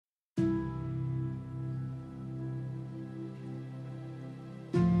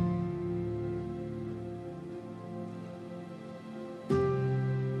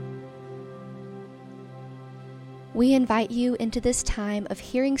We invite you into this time of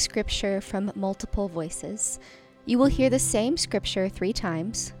hearing scripture from multiple voices. You will hear the same scripture 3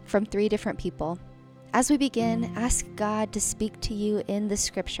 times from 3 different people. As we begin, ask God to speak to you in the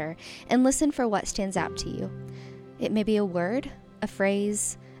scripture and listen for what stands out to you. It may be a word, a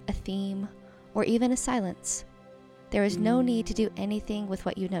phrase, a theme, or even a silence. There is no need to do anything with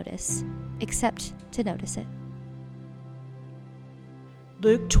what you notice, except to notice it.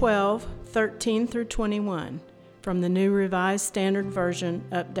 Luke 12:13 through 21, from the New Revised Standard Version,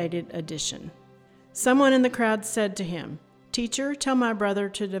 Updated Edition. Someone in the crowd said to him, "Teacher, tell my brother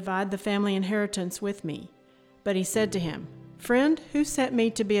to divide the family inheritance with me." But he said to him, "Friend, who sent me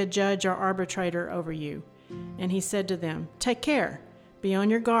to be a judge or arbitrator over you?" And he said to them, "Take care, be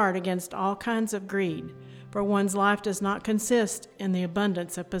on your guard against all kinds of greed, for one's life does not consist in the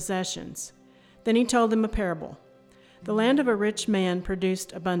abundance of possessions." Then he told them a parable. The land of a rich man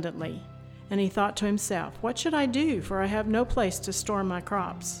produced abundantly, and he thought to himself, "What should I do, for I have no place to store my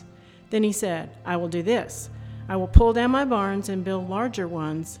crops?" Then he said, "I will do this. I will pull down my barns and build larger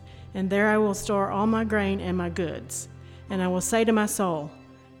ones, and there I will store all my grain and my goods. And I will say to my soul,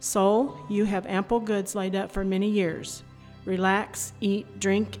 'Soul, you have ample goods laid up for many years. Relax, eat,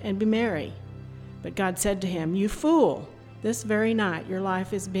 drink, and be merry.' But God said to him, 'You fool! This very night your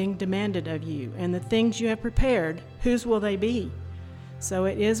life is being demanded of you, and the things you have prepared, whose will they be?' So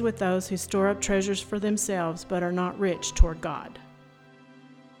it is with those who store up treasures for themselves but are not rich toward God."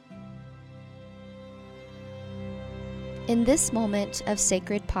 In this moment of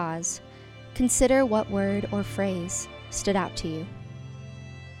sacred pause, consider what word or phrase stood out to you.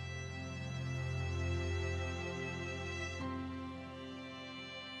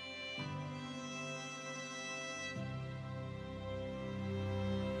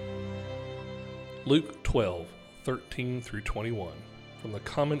 Luke 12:13 through 21, from the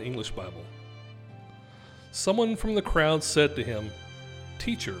Common English Bible. Someone from the crowd said to him,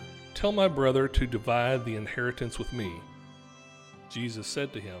 "Teacher, tell my brother to divide the inheritance with me." Jesus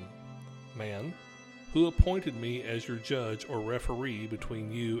said to him, "Man, who appointed me as your judge or referee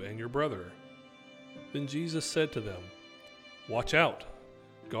between you and your brother?" Then Jesus said to them, "Watch out.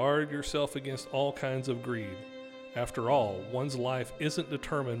 Guard yourself against all kinds of greed. After all, one's life isn't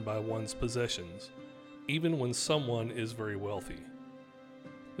determined by one's possessions, even when someone is very wealthy."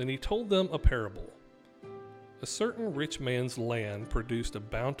 Then he told them a parable. A certain rich man's land produced a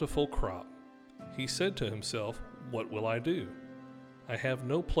bountiful crop. He said to himself, "What will I do? I have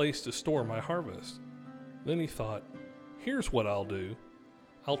no place to store my harvest." Then he thought, "Here's what I'll do.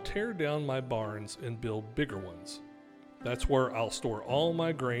 I'll tear down my barns and build bigger ones. That's where I'll store all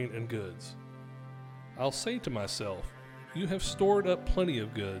my grain and goods. I'll say to myself, 'You have stored up plenty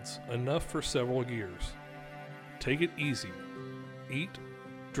of goods, enough for several years. Take it easy. Eat,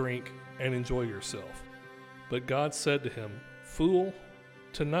 drink, and enjoy yourself.' But God said to him, 'Fool,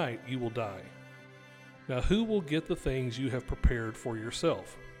 tonight you will die. Now who will get the things you have prepared for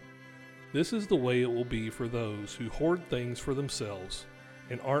yourself?' This is the way it will be for those who hoard things for themselves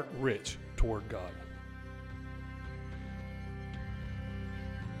and aren't rich toward God."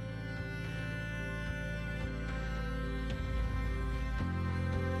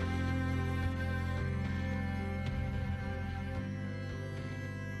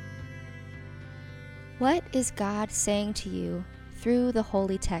 What is God saying to you through the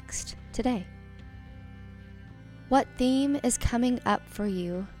holy text today? What theme is coming up for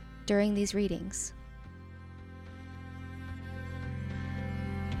you during these readings?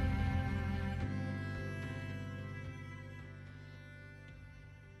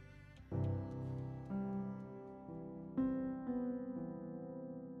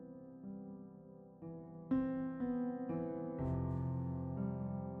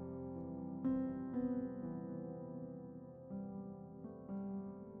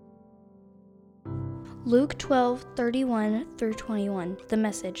 Luke 12:31 through 21, the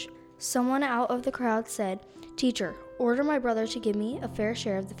Message. Someone out of the crowd said, "Teacher, order my brother to give me a fair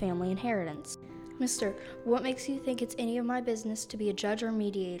share of the family inheritance." "Mister, what makes you think it's any of my business to be a judge or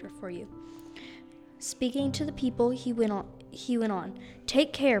mediator for you?" Speaking to the people, he went on,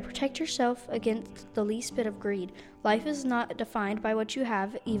 "Take care, protect yourself against the least bit of greed. Life is not defined by what you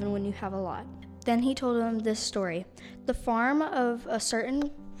have, even when you have a lot." Then he told them this story. The farm of a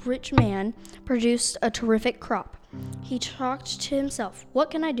certain rich man produced a terrific crop. He talked to himself,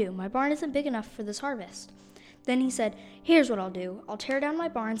 "What can I do? My barn isn't big enough for this harvest." Then he said, "Here's what I'll do. I'll tear down my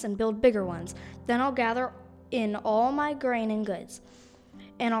barns and build bigger ones. Then I'll gather in all my grain and goods.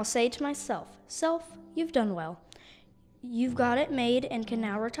 And I'll say to myself, 'Self, you've done well. You've got it made and can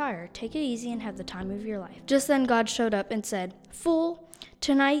now retire. Take it easy and have the time of your life.' Just then God showed up and said, 'Fool,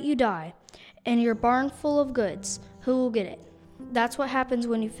 tonight you die, and your barn full of goods. who will get it? That's what happens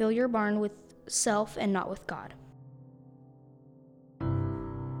when you fill your barn with self and not with God.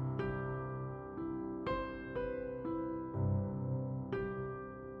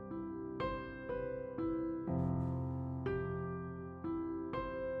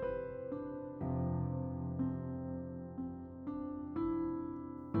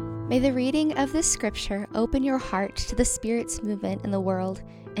 May the reading of this scripture open your heart to the Spirit's movement in the world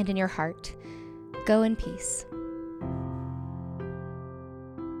and in your heart. Go in peace.